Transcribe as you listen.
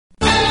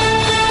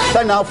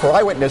Time now for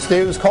Eyewitness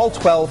News. Call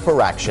 12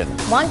 for action.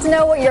 Want to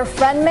know what your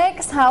friend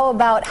makes? How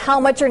about how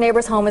much your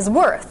neighbor's home is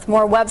worth?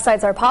 More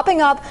websites are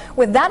popping up.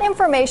 With that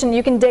information,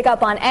 you can dig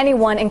up on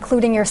anyone,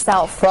 including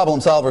yourself.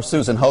 Problem solver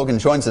Susan Hogan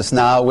joins us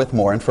now with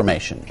more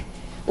information.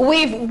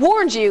 We've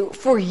warned you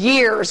for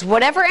years.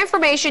 Whatever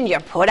information you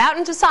put out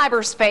into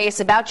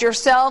cyberspace about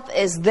yourself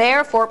is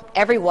there for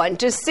everyone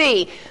to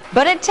see.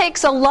 But it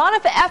takes a lot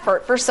of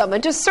effort for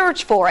someone to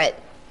search for it.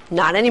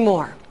 Not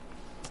anymore.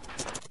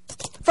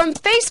 From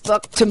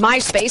Facebook to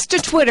MySpace to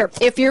Twitter,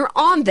 if you're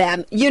on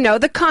them, you know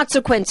the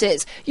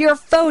consequences. Your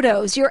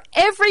photos, your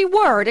every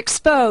word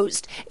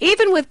exposed.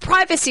 Even with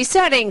privacy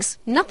settings,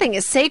 nothing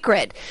is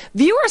sacred.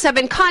 Viewers have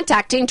been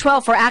contacting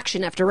 12 for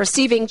Action after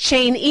receiving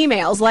chain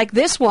emails like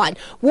this one,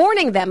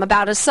 warning them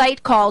about a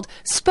site called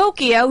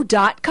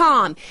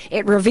Spokeo.com.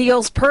 It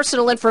reveals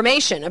personal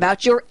information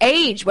about your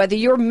age, whether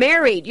you're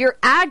married, your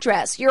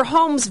address, your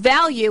home's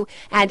value,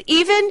 and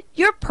even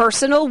your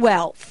personal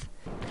wealth.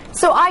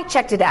 So I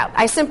checked it out.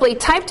 I simply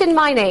typed in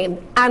my name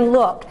and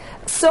look.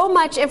 So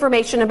much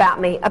information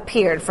about me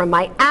appeared, from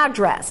my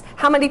address,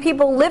 how many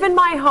people live in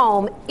my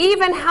home,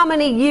 even how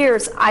many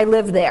years I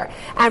lived there.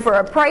 And for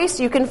a price,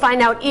 you can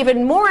find out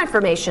even more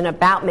information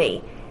about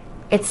me.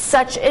 It's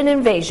such an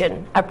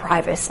invasion of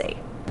privacy.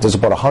 There's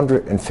about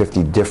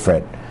 150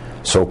 different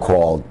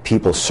so-called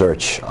people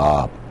search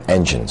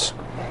engines.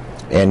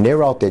 And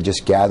they're out there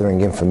just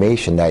gathering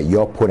information that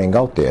you're putting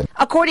out there.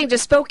 According to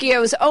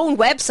Spokeo's own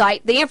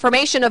website, the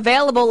information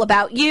available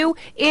about you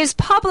is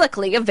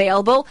publicly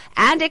available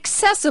and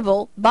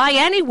accessible by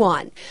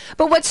anyone.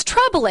 But what's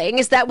troubling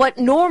is that what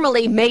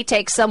normally may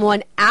take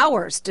someone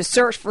hours to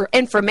search for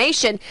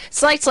information,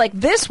 sites like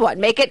this one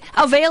make it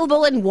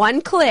available in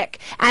one click.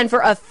 And for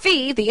a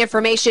fee, the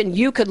information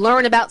you could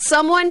learn about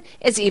someone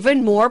is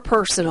even more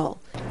personal.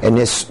 And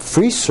there's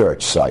free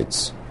search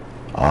sites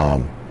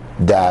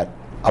that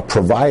are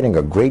providing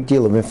a great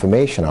deal of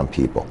information on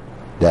people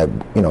that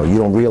you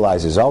don't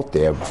realize is out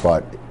there,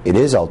 but it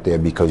is out there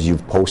because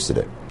you've posted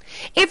it.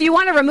 If you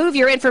want to remove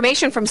your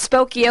information from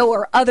Spokeo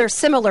or other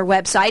similar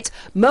websites,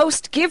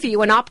 most give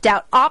you an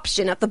opt-out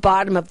option at the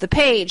bottom of the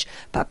page.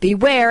 But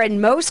beware,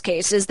 in most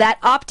cases, that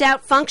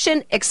opt-out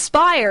function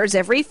expires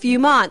every few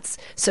months,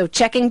 so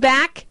checking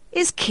back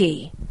is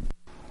key.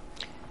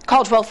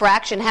 Call 12 for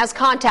Action has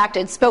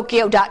contacted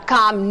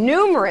Spokeo.com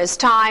numerous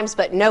times,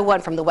 but no one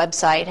from the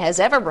website has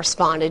ever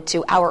responded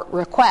to our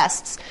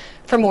requests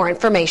for more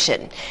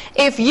information.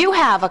 If you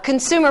have a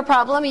consumer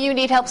problem you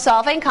need help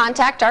solving,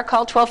 contact our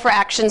Call 12 for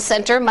Action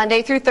Center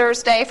Monday through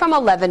Thursday from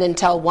 11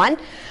 until 1.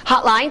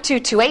 Hotline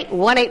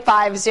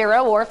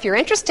 228-1850, or if you're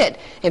interested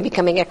in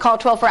becoming a Call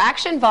 12 for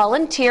Action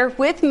volunteer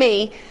with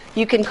me,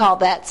 you can call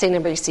that same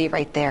number you see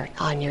right there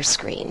on your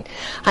screen.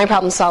 I'm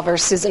problem solver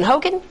Susan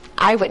Hogan,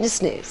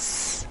 Eyewitness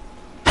News.